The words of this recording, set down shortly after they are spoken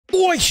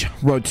boys.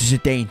 Road to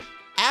Zidane.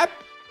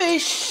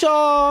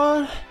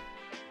 Episode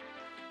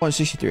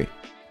 163.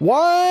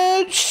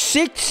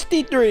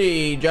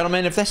 163,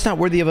 gentlemen. If that's not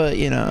worthy of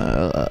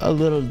a, a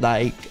little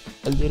like,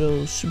 a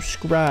little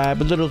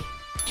subscribe, a little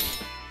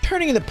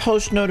turning the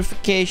post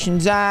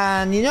notifications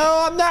on,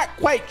 I'm not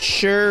quite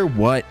sure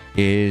what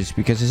is,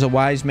 because as a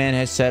wise man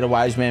has said, a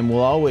wise man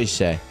will always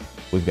say,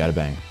 we've got a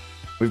banger.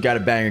 We've got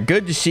a banger.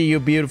 Good to see you,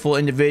 beautiful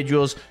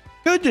individuals.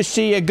 Good to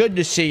see you. Good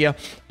to see you.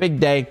 Big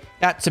day.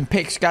 Got some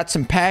picks, got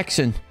some packs,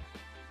 and a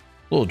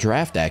little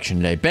draft action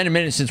today. Been a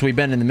minute since we've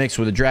been in the mix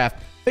with a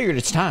draft. Figured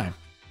it's time.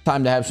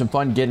 Time to have some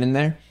fun getting in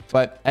there.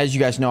 But as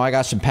you guys know, I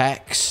got some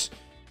packs.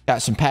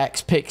 Got some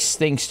packs, picks,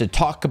 things to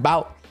talk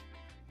about.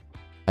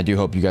 I do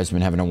hope you guys have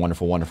been having a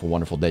wonderful, wonderful,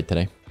 wonderful day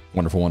today.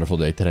 Wonderful, wonderful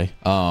day today.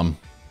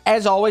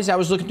 As always, I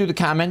was looking through the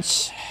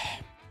comments,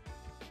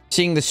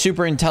 seeing the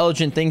super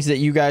intelligent things that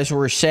you guys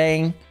were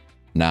saying.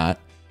 Not.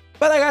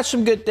 But I got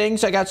some good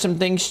things. I got some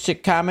things to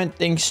comment,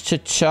 things to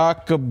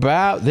talk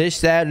about. This,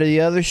 that, or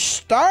the other.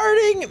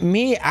 Starting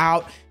me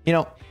out. I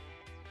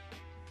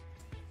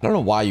don't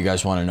know why you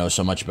guys want to know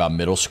so much about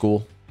middle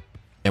school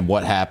and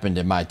what happened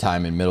in my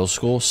time in middle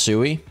school.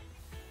 Suey.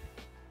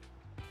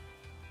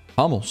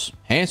 Hummels.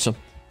 Handsome.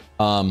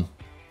 To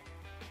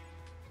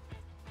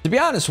be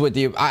honest with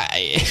you,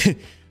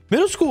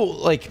 middle school,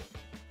 like,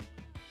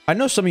 I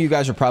know some of you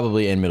guys are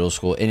probably in middle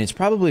school, and it's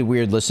probably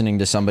weird listening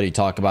to somebody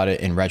talk about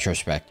it in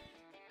retrospect.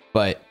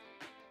 But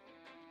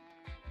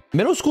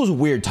middle school is a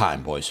weird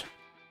time, boys.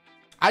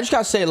 I just got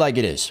to say it like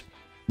it is.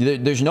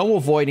 There's no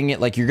avoiding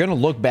it. Like, you're going to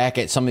look back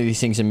at some of these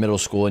things in middle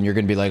school, and you're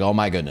going to be like, oh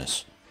my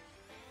goodness.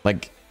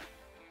 Like,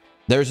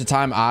 there's a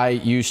time I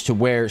used to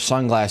wear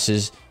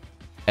sunglasses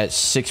at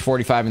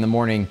 6:45 in the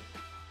morning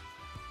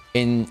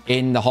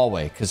in the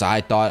hallway because I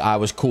thought I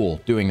was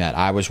cool doing that.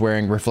 I was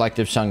wearing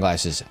reflective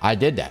sunglasses. I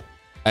did that.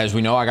 As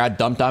we know, I got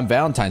dumped on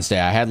Valentine's Day.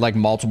 I had like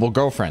multiple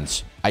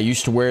girlfriends. I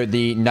used to wear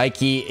the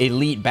Nike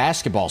Elite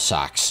basketball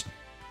socks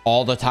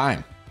all the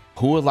time.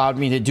 Who allowed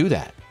me to do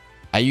that?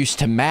 I used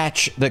to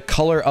match the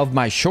color of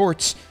my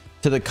shorts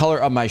to the color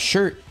of my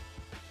shirt,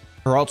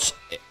 or else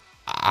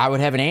I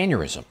would have an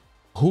aneurysm.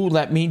 Who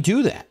let me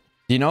do that?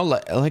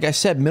 Like I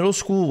said, middle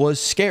school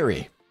was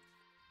scary.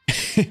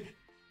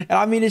 And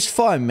I mean, it's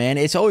fun, man.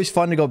 It's always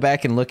fun to go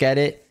back and look at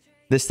it,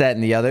 this, that,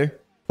 and the other.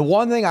 The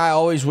one thing I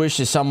always wish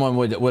that someone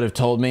would have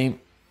told me,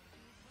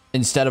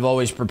 instead of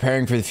always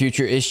preparing for the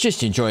future, is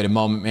just enjoy the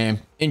moment,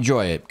 man.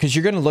 Enjoy it. Because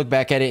you're going to look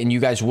back at it and you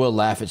guys will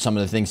laugh at some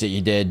of the things that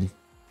you did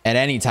at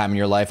any time in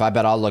your life. I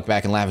bet I'll look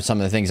back and laugh at some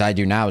of the things I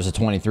do now as a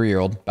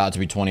 23-year-old. About to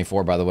be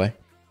 24, by the way.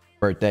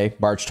 Birthday,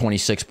 March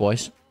 26,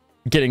 boys.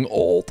 Getting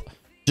old.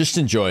 Just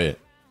enjoy it.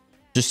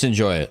 Just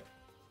enjoy it.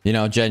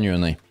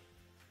 Genuinely.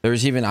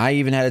 I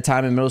even had a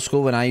time in middle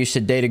school when I used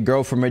to date a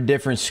girl from a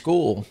different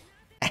school.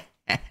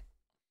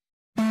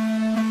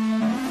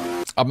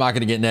 I'm not going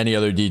to get into any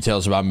other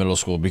details about middle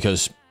school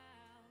because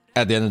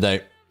at the end of the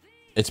day,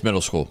 it's middle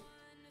school.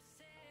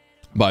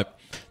 But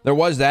there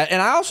was that.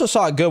 And I also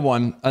saw a good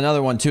one,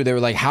 another one too. They were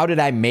like, how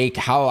I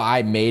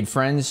made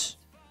friends,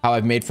 how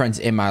I've made friends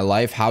in my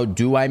life. How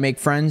do I make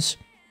friends?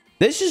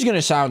 This is going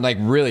to sound like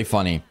really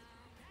funny.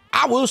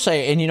 I will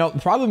say,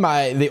 and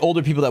probably the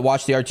older people that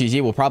watch the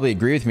RTZ will probably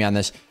agree with me on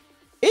this.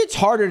 It's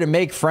harder to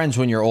make friends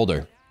when you're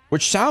older,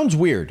 which sounds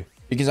weird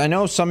because I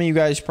know some of you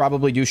guys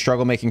probably do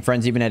struggle making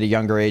friends even at a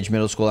younger age,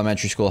 middle school,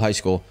 elementary school, high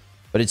school,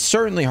 but it's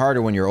certainly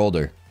harder when you're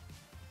older.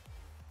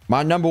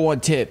 My number one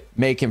tip,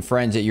 making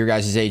friends at your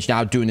guys' age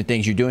now, doing the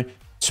things you're doing,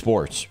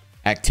 sports,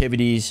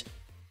 activities,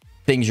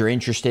 things you're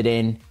interested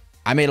in.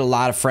 I made a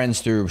lot of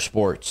friends through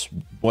sports,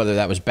 whether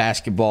that was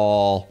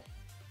basketball,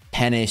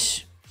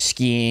 tennis,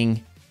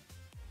 skiing,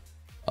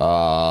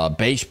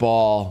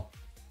 baseball.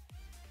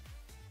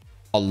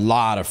 A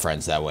lot of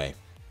friends that way.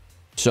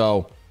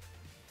 So,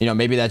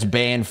 maybe that's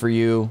band for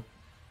you.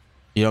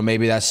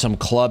 Maybe that's some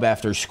club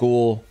after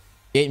school.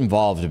 Get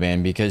involved,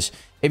 man, because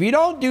if you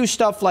don't do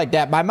stuff like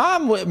that, my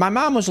mom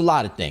was a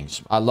lot of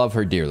things. I love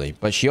her dearly,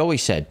 but she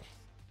always said,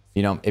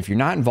 if you're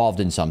not involved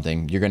in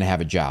something, you're going to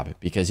have a job,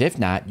 because if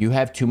not, you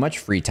have too much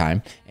free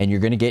time and you're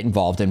going to get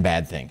involved in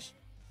bad things.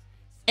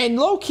 And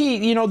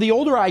low-key, the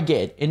older I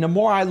get and the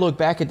more I look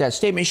back at that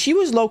statement, she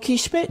was low-key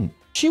spitting.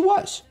 She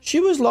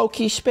was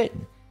low-key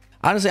spitting.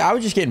 Honestly, I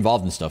would just get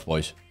involved in stuff,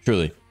 boys.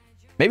 Truly.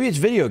 Maybe it's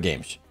video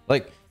games.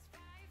 Like,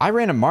 I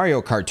ran a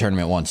Mario Kart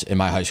tournament once in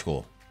my high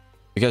school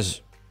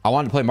because I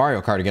wanted to play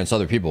Mario Kart against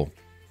other people.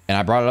 And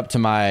I brought it up to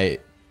my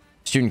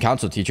student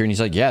council teacher, and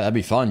he's like, yeah, that'd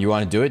be fun. You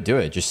want to do it? Do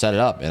it. Just set it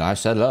up. And I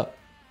set it up.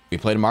 We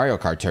played a Mario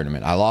Kart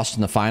tournament. I lost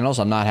in the finals.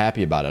 I'm not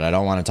happy about it. I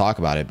don't want to talk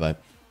about it,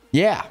 but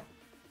yeah.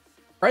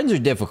 Friends are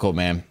difficult,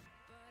 man.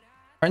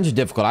 Friends are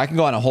difficult. I can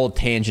go on a whole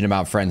tangent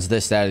about friends,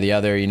 this, that, or the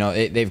other.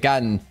 They've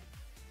gotten...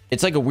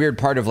 It's like a weird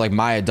part of like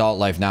my adult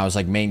life now is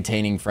like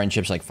maintaining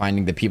friendships, like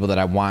finding the people that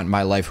I want in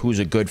my life. Who's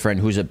a good friend?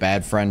 Who's a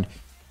bad friend?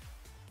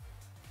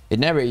 It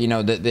never,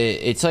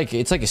 it's like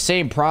a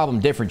same problem,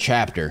 different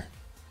chapter,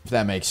 if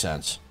that makes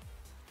sense.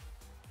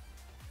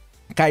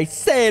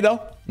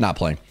 Caicedo. Not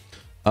playing.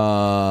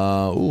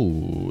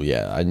 Ooh,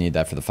 yeah, I need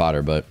that for the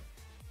fodder, but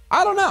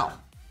I don't know.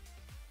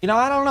 You know,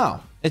 I don't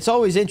know. It's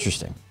always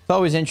interesting. It's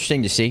always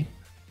interesting to see.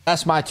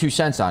 That's my 2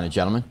 cents on it,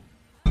 gentlemen.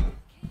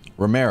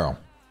 Romero,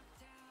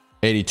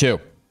 82.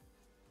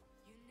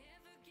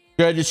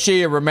 Good to see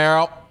you,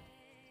 Romero.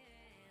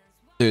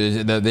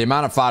 Dude, the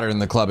amount of fodder in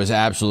the club is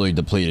absolutely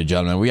depleted,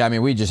 gentlemen.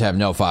 We just have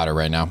no fodder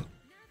right now.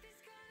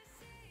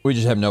 We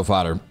just have no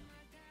fodder.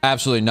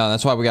 Absolutely none.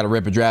 That's why we got to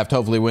rip a draft.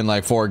 Hopefully win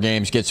like 4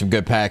 games. Get some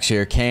good packs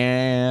here.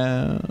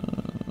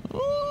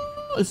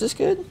 Is this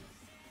good?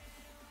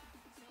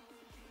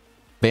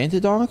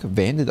 Vanderdonk?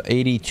 Vanderd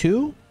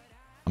 82?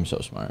 I'm so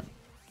smart.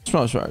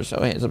 So smart.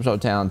 So handsome. So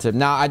talented.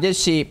 Now, I did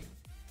see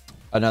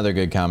another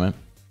good comment.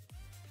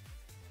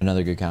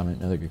 Another good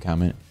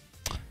comment.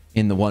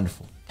 In the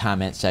wonderful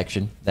comment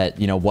section that,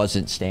 you know,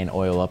 wasn't staying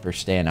oil up or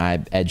staying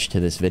eye edge to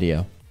this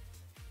video.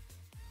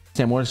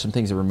 Sam, what are some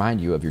things that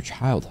remind you of your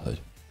childhood?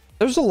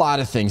 There's a lot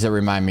of things that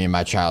remind me of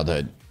my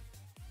childhood.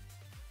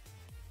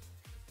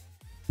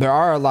 There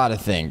are a lot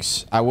of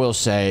things. I will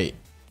say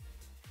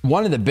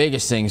one of the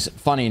biggest things,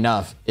 funny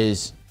enough,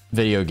 is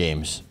video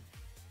games.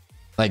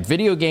 Like,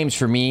 video games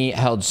for me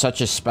held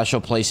such a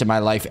special place in my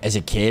life as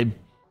a kid.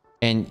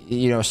 And,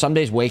 you know, some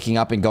days waking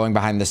up and going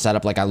behind the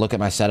setup, like I look at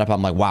my setup,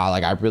 I'm like, wow,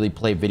 like I really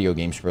play video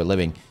games for a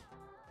living.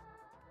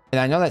 And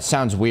I know that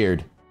sounds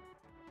weird,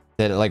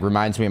 that it like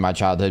reminds me of my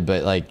childhood,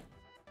 but like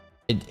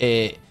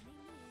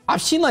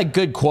I've seen like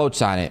good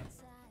quotes on it.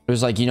 It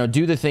was like, you know,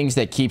 do the things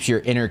that keeps your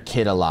inner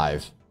kid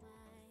alive.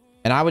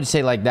 And I would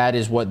say like that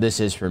is what this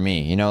is for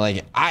me. You know, like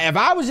if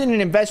I was in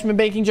an investment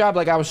banking job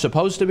like I was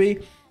supposed to be,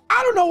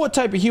 I don't know what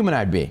type of human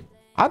I'd be.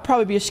 I'd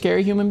probably be a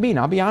scary human being.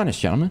 I'll be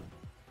honest, gentlemen.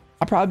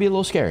 I'd probably be a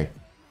little scary.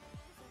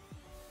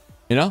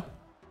 You know?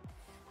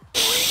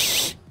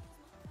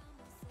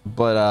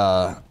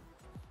 But,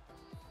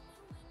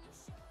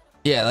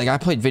 yeah, like I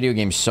played video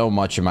games so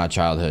much in my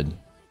childhood.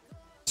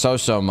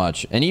 So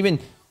much. And even,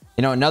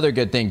 you know, another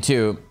good thing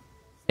too,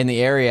 in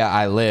the area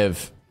I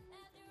live,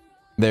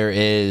 there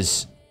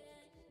is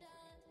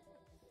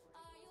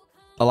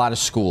a lot of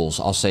schools,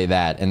 I'll say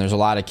that. And there's a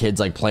lot of kids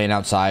like playing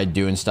outside,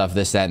 doing stuff,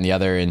 this, that, and the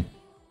other. And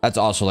that's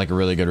also like a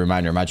really good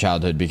reminder of my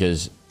childhood,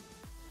 because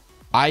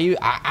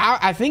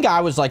I think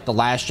I was like the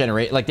last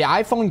generation. Like the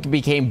iPhone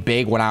became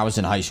big when I was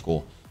in high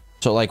school.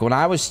 So like when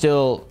I was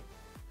still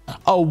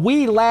a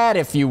wee lad,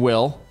 if you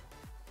will,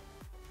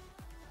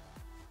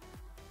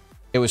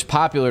 it was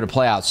popular to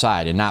play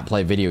outside and not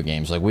play video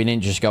games. Like we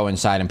didn't just go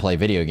inside and play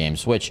video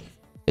games, which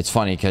it's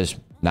funny because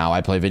now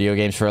I play video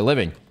games for a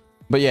living.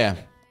 But yeah,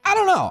 I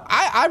don't know.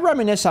 I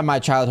reminisce on my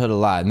childhood a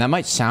lot, and that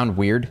might sound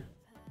weird.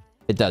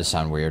 It does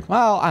sound weird.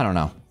 Well, I don't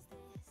know.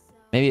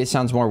 Maybe it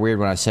sounds more weird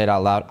when I say it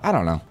out loud. I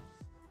don't know.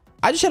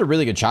 I just had a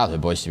really good childhood,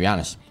 boys, to be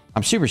honest.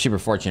 I'm super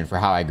fortunate for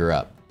how I grew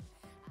up.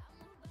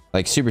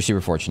 Like,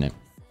 super fortunate.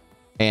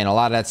 And a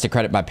lot of that's to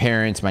credit my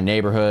parents, my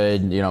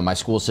neighborhood, you know, my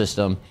school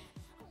system.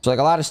 So, like,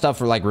 a lot of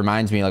stuff, like,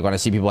 reminds me, like, when I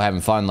see people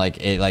having fun,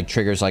 like, it, like,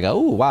 triggers, like, oh,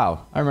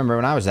 wow. I remember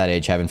when I was that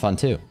age having fun,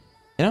 too.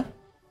 You know?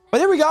 But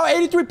there we go.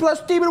 83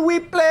 plus team of the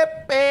week.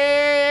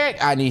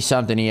 I need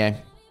something, EA.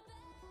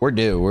 We're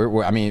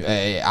due. I mean,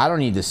 I don't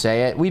need to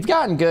say it. We've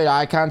gotten good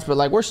icons, but,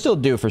 like, we're still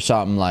due for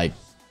something, like,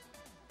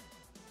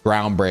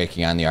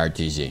 groundbreaking on the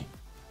RTZ.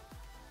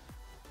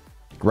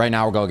 Right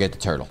now, we're going to get the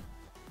turtle.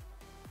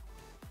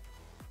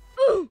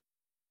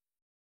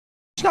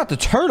 It's not the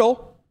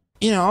turtle.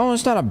 You know,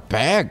 it's not a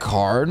bad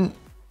card.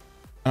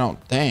 I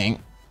don't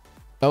think.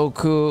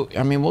 Goku.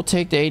 I mean, we'll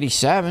take the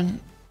 87.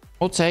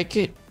 We'll take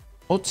it.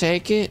 We'll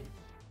take it.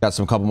 Got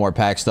some couple more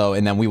packs, though,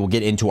 and then we will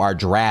get into our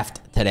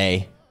draft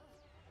today.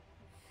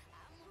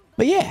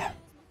 But yeah.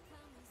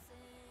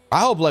 I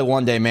hope, like,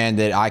 one day, man,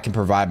 that I can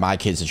provide my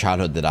kids the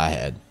childhood that I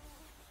had.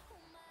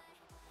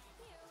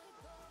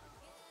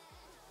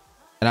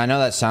 And I know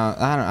that sounds,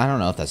 I don't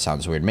know if that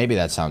sounds weird. Maybe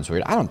that sounds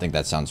weird. I don't think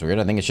that sounds weird.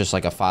 I think it's just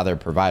like a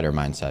father-provider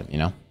mindset, you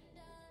know?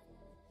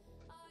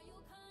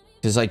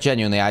 Because, like,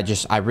 genuinely,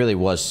 I really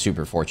was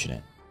super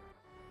fortunate.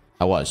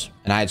 I was.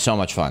 And I had so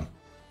much fun.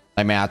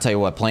 Like, man, I'll tell you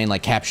what, playing,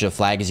 like, Capture the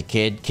Flag as a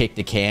kid, Kick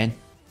the Can.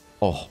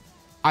 Oh,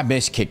 I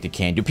miss Kick the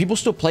Can. Do people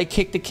still play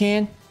Kick the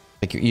Can?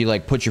 Like, you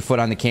like, put your foot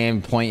on the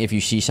can, point if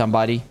you see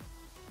somebody.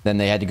 Then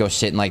they had to go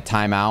sit and, like,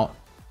 time out.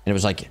 And it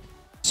was, like...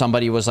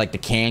 Somebody was like the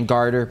can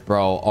guarder.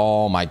 Bro,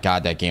 oh my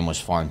God, that game was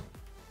fun.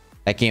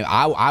 That game,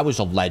 I was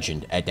a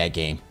legend at that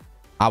game.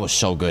 I was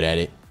so good at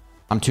it.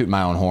 I'm tooting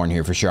my own horn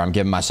here for sure. I'm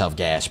giving myself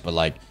gas, but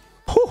like,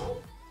 whew,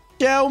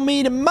 show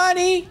me the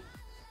money.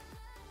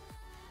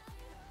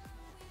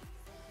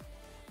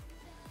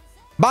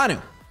 Banu.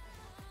 I'll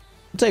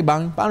take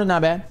Banu. Banu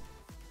not bad.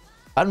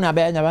 Banu not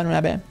bad. Banu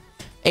not bad.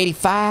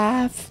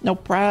 85. No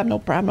problem. No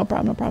problem. No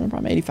problem. No problem. No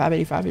problem. 85,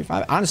 85,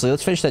 85. Honestly,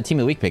 let's finish that team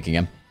of the week pick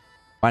again.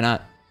 Why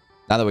not?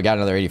 Now that we got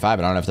another 85,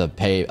 I don't have to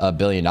pay $1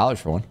 billion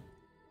for one.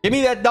 Give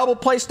me that double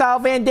play style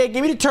Van Dijk.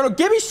 Give me the turtle.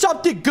 Give me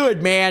something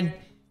good, man.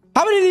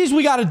 How many of these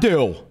we got to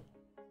do?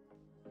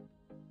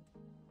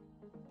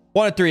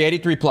 1 of 3,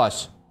 83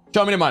 plus.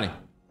 Show me the money.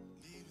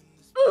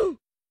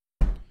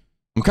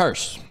 I'm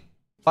cursed.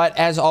 But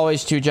as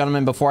always, too,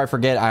 gentlemen, before I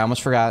forget, I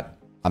almost forgot.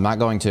 I'm not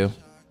going to.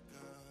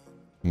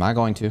 I'm not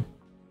going to.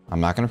 I'm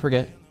not going to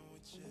forget.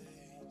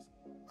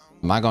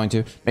 I'm not going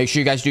to. Make sure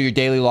you guys do your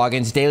daily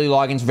logins. Daily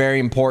logins, very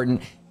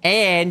important.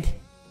 And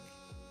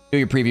do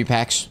your preview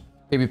packs.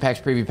 Preview packs,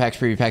 preview packs,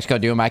 preview packs. Go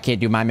do them. I can't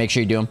do mine. Make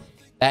sure you do them.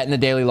 That in the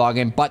daily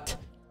login. But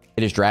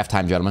it is draft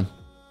time, gentlemen.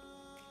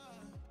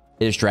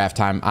 It is draft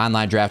time.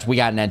 Online draft. We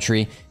got an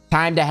entry.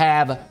 Time to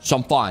have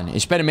some fun.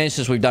 It's been a minute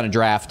since we've done a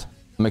draft.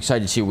 I'm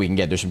excited to see what we can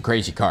get. There's some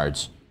crazy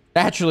cards.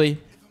 Actually,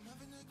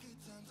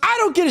 I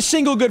don't get a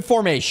single good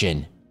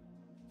formation.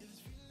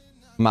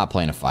 I'm not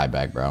playing a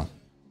 5-back, bro.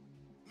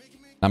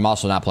 I'm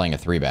also not playing a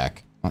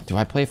 3-back. Do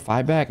I play a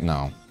 5-back?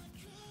 No.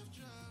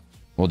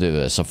 We'll do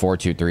this. A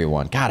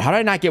 4-2-3-1. God, how did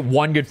I not get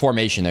one good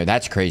formation there?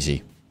 That's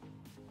crazy.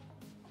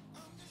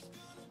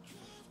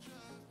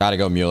 Gotta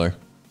go Mueller.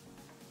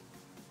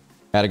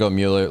 Gotta go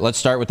Mueller. Let's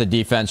start with the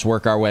defense.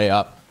 Work our way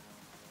up.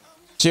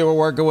 See, we're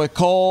working with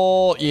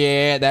Cole.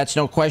 Yeah, that's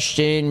no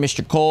question.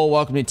 Mr. Cole,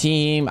 welcome to the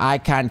team.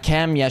 Icon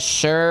Chem. Yes,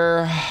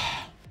 sir.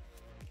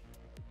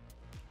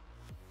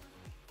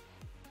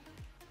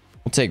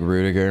 We'll take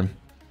Rudiger.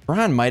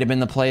 Braun might have been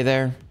the play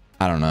there.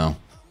 I don't know.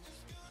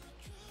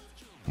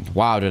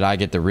 Wow, did I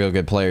get the real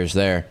good players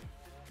there.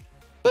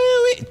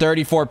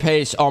 34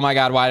 pace. Oh my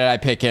god, why did I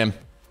pick him?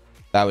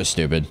 That was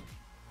stupid.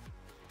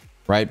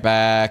 Right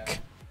back.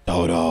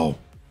 Dodo.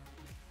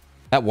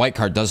 That white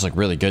card does look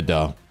really good,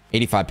 though.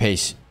 85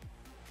 pace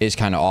is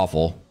kind of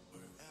awful.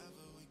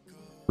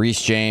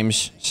 Reece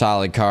James.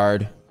 Solid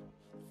card.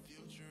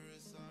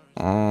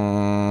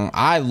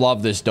 I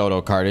love this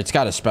Dodo card. It's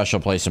got a special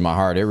place in my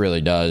heart. It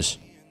really does.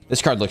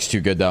 This card looks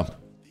too good, though.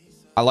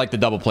 I like the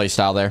double play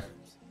style there.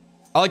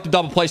 I like the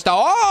double play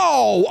style.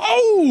 Oh!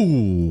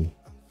 Oh!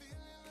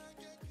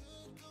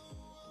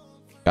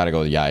 Gotta go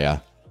with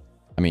Yaya.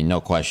 I mean,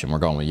 no question. We're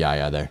going with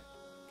Yaya there.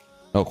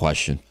 No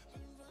question.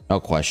 No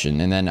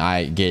question. And then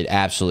I get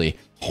absolutely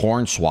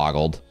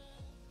hornswoggled.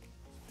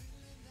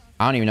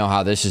 I don't even know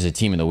how this is a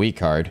Team of the Week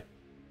card.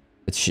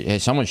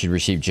 Someone should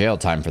receive jail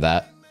time for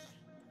that.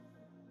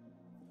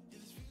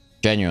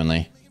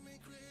 Genuinely. I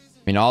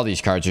mean, all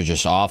these cards are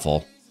just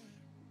awful.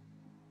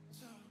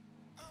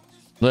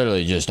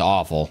 Literally just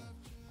awful.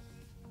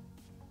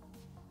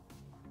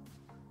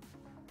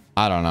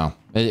 I don't know.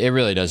 It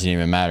really doesn't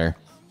even matter.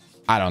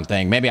 I don't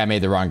think. Maybe I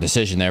made the wrong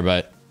decision there,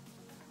 but...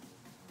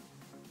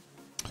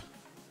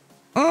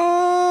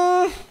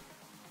 I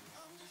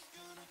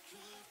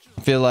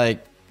feel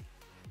like...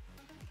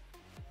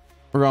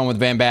 we're going with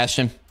Van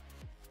Basten.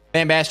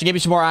 Van Basten, give me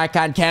some more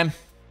Icon Chem.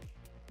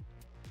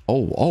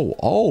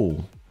 Oh.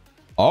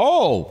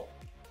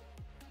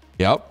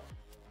 Yep.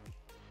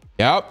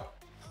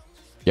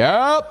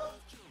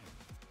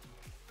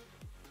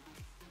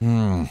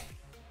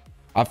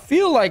 I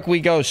feel like we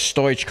go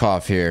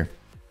Stoichkov here.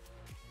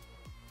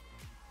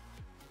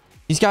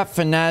 He's got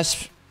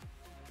finesse.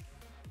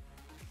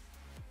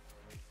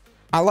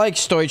 I like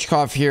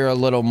Stoichkov here a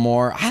little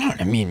more.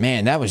 I mean,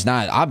 man, that was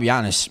not... I'll be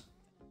honest.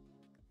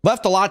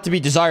 Left a lot to be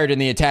desired in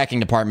the attacking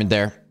department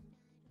there.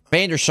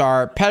 Van der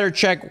Sar,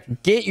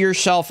 Pettercheck, get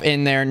yourself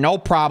in there. No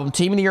problem.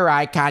 Team of the Year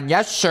icon.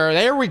 Yes, sir.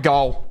 There we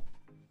go.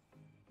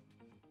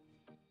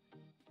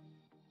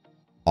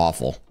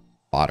 Awful.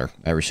 Fodder.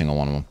 Every single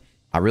one of them.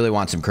 I really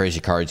want some crazy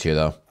cards here,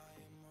 though.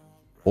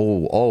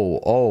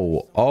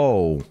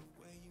 Oh.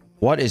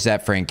 What is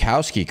that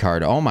Frankowski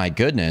card? Oh, my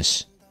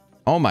goodness.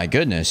 Oh, my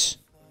goodness.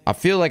 I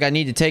feel like I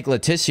need to take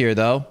Letitia,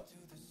 though.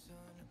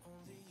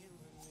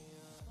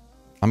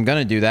 I'm going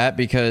to do that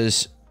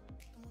because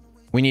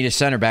we need a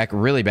center back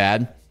really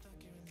bad.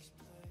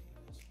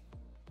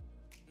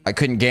 I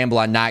couldn't gamble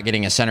on not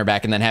getting a center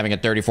back and then having a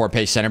 34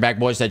 pace center back,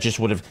 boys. That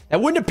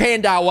wouldn't have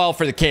panned out well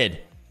for the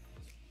kid.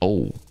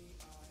 Oh.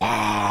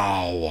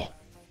 Wow.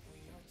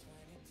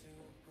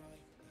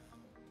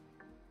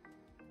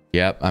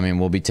 Yep, I mean,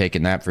 we'll be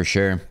taking that for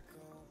sure.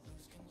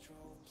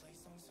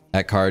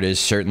 That card is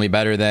certainly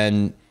better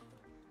than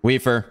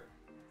Weaver.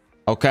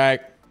 Okay.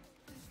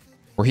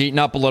 We're heating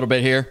up a little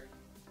bit here.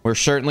 We're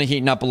certainly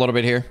heating up a little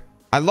bit here.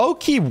 I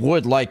low-key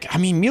would like... I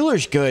mean,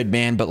 Mueller's good,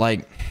 man, but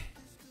like...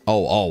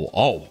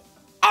 Oh!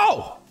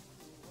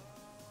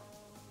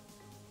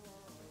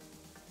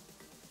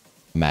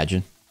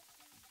 Imagine.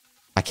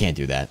 I can't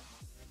do that.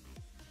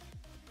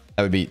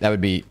 That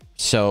would be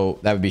so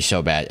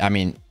bad. I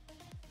mean...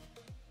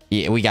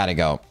 Yeah, we gotta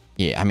go.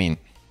 Yeah, I mean...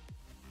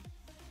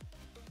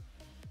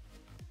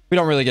 we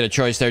don't really get a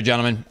choice there,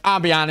 gentlemen. I'll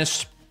be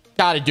honest.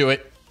 Gotta do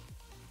it.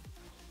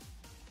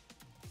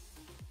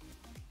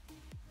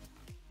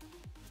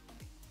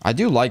 I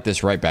do like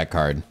this right back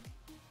card.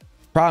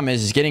 Problem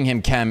is getting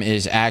him Chem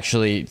is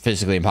actually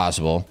physically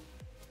impossible.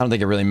 I don't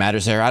think it really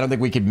matters there. I don't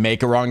think we could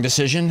make a wrong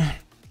decision.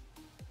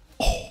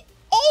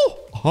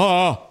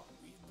 Oh,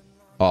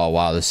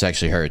 wow, this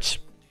actually hurts.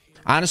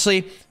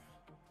 Honestly,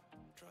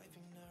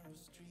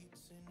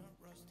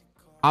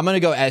 I'm going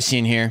to go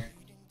Essien here.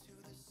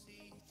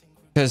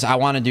 Because I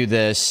want to do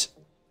this.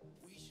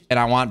 And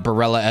I want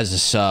Barella as a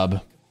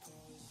sub.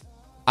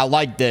 I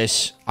like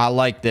this.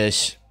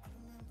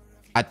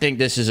 I think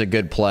this is a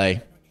good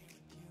play.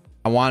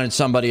 I wanted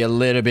somebody a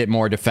little bit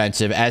more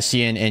defensive.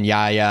 Essien and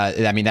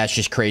Yaya. I mean, that's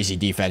just crazy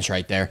defense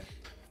right there.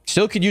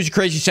 Still could use a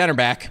crazy center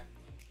back.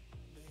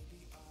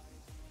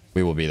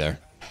 We will be there.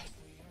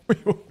 We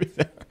will be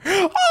there.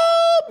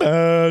 Oh,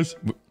 mess.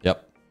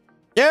 Yep.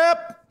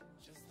 Yep.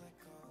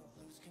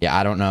 Yeah,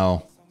 I don't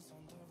know.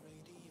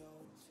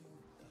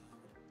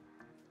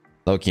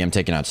 Loki, I'm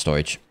taking out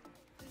Stoich.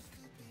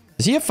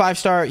 Does he have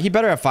 5-star? He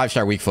better have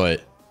 5-star weak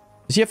foot.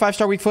 Does he have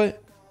 5-star weak foot?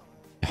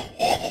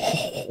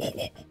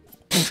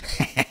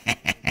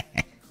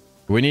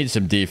 We need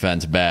some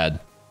defense bad.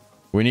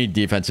 We need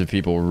defensive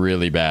people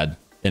really bad.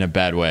 In a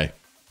bad way.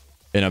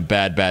 In a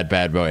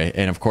bad way.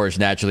 And of course,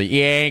 naturally,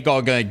 he ain't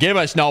gonna give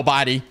us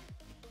nobody.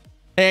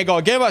 He ain't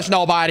gonna give us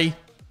nobody.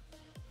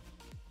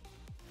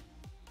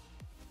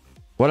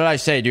 What did I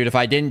say, dude? If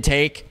I didn't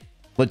take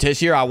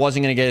Leticia, I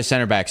wasn't gonna get a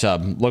center back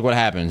sub. Look what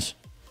happens.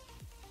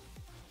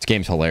 This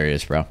game's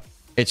hilarious, bro.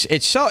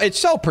 It's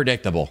so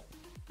predictable.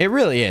 It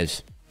really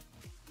is.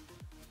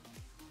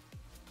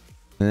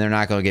 And they're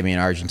not gonna give me an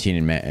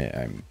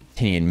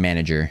Argentinian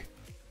manager.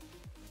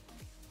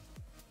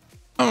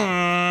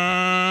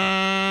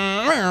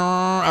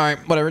 All right,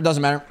 whatever. It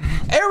doesn't matter.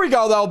 Here we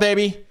go, though,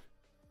 baby.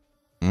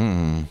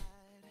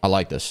 I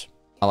like this.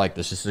 I like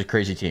this. This is a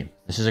crazy team.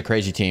 This is a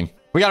crazy team.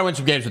 We got to win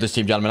some games with this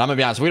team, gentlemen. I'm going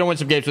to be honest. If we don't win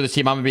some games with this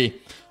team, I'm going to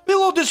be a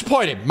little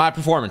disappointed in my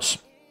performance. A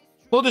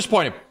little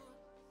disappointed.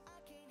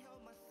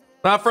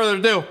 Without further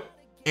ado,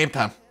 game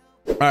time.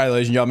 All right,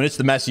 ladies and gentlemen, it's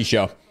the Messi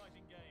show.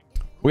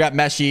 We got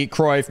Messi,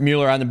 Cruyff,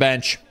 Mueller on the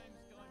bench.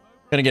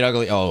 Gonna get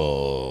ugly. Oh.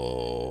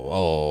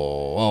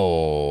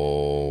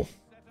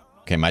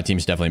 Okay, my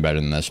team's definitely better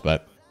than this,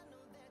 but...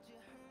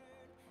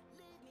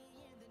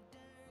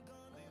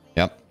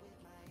 Yep.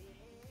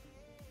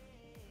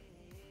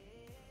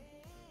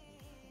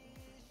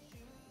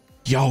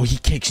 Yo, he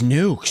kicks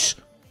nukes.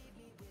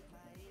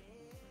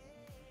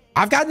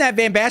 I've gotten that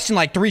Van Basten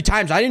like 3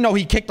 times. I didn't know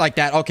he kicked like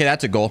that. Okay,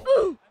 that's a goal.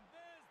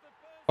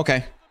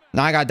 Okay.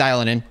 Now I gotta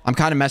dial it in. I'm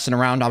kind of messing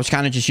around. I was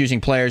kind of just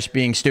using players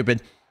being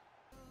stupid.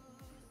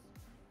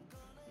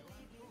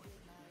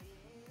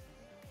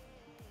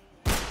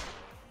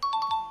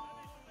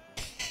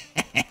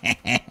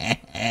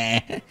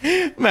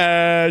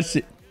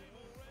 Messi.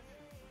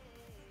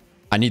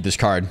 I need this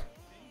card.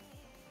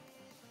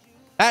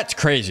 That's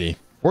crazy.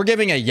 We're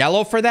giving a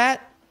yellow for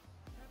that?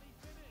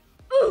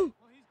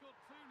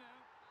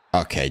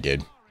 Okay,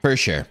 dude. For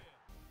sure.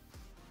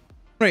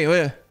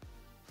 Wait.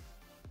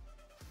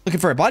 Looking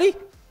for a buddy?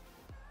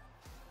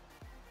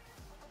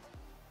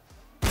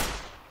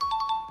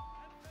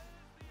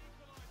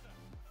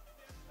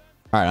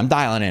 Alright, I'm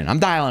dialing in.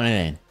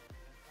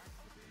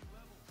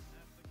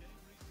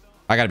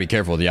 I gotta be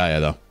careful with the Yaya,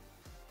 though.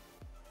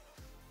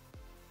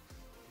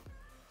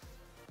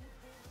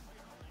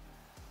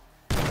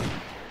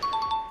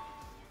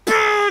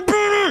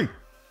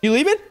 You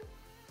leaving?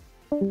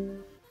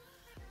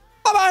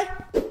 Bye-bye.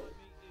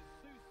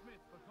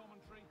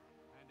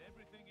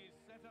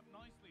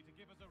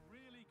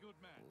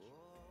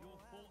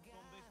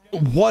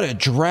 What a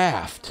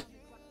draft.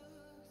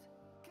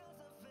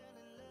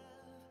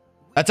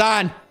 That's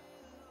on.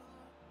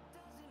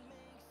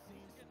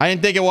 I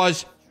didn't think it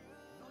was.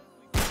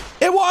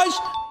 It was.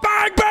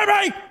 Bang,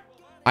 baby.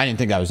 I didn't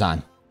think that was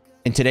on.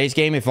 In today's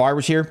game, if VAR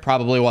was here,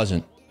 probably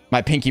wasn't.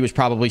 My pinky was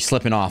probably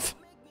slipping off.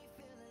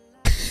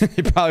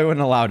 He probably wouldn't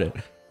have allowed it.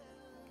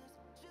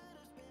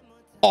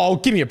 Oh,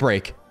 give me a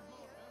break.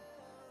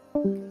 A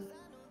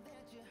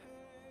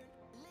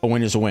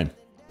win is a win.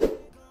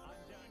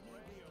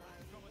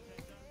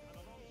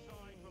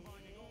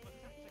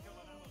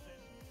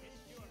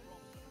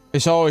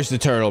 It's always the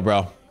turtle,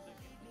 bro.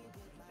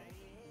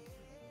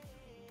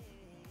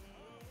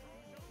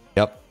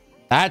 Yep.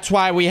 That's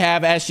why we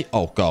have SC.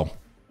 Oh, go.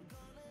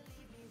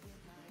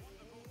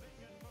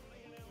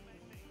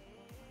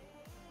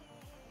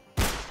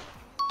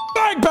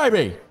 Bang,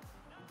 baby.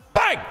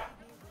 Bang.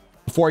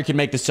 Before he can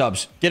make the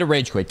subs. Get a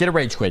rage quit. Get a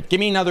rage quit. Give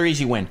me another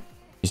easy win.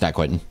 He's not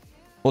quitting.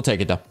 We'll take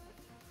it, though.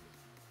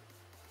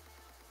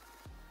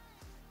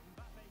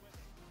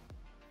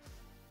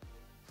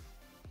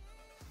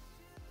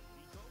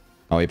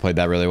 Oh, he played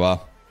that really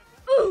well.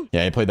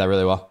 Yeah, he played that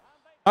really well.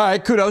 All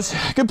right, kudos.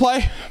 Good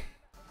play.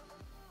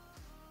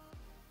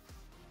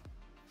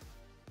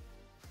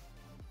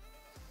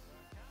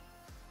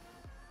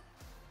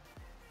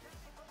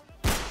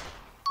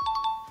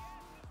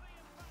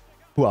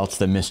 Who else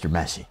than Mr.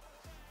 Messi?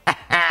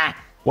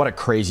 What a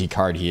crazy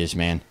card he is,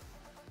 man.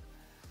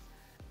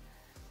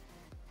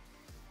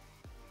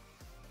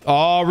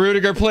 Oh,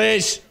 Rudiger,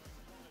 please.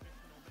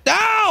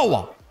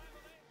 No!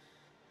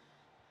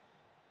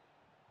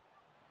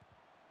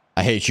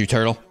 I hate you,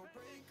 turtle.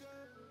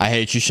 I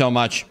hate you so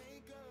much.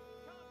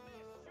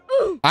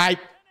 How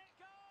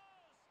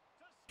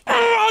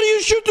do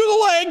you shoot through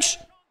the legs?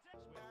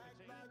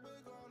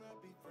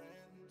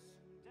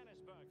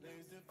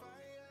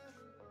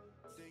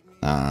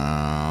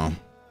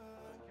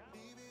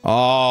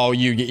 Oh,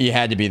 you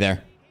had to be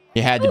there.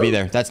 You had to be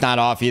there. That's not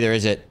off either,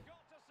 is it?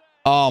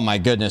 Oh my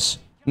goodness.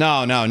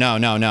 No.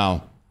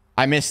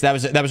 I missed. That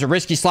was a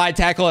risky slide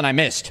tackle, and I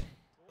missed.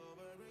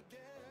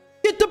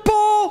 Get the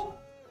ball.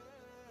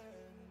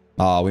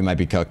 Oh, we might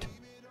be cooked.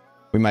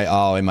 We might.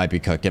 Oh, it might be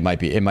cooked. It might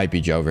be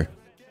Jover.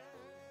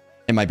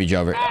 It might be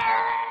Jover.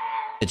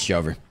 It's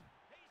Jover.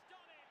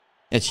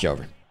 It's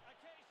Jover.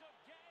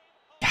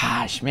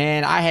 Gosh,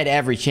 man, I had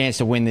every chance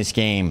to win this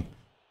game.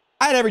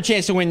 I had every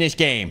chance to win this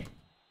game.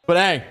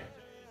 But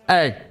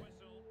hey,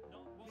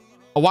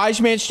 a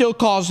wise man still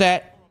calls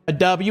that a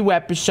W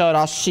episode.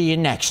 I'll see you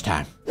next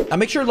time. Now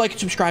make sure to like and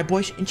subscribe,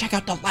 boys, and check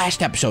out the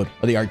last episode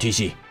of the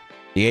RTC.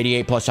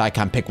 The 88+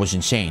 icon pick was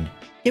insane.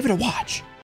 Give it a watch.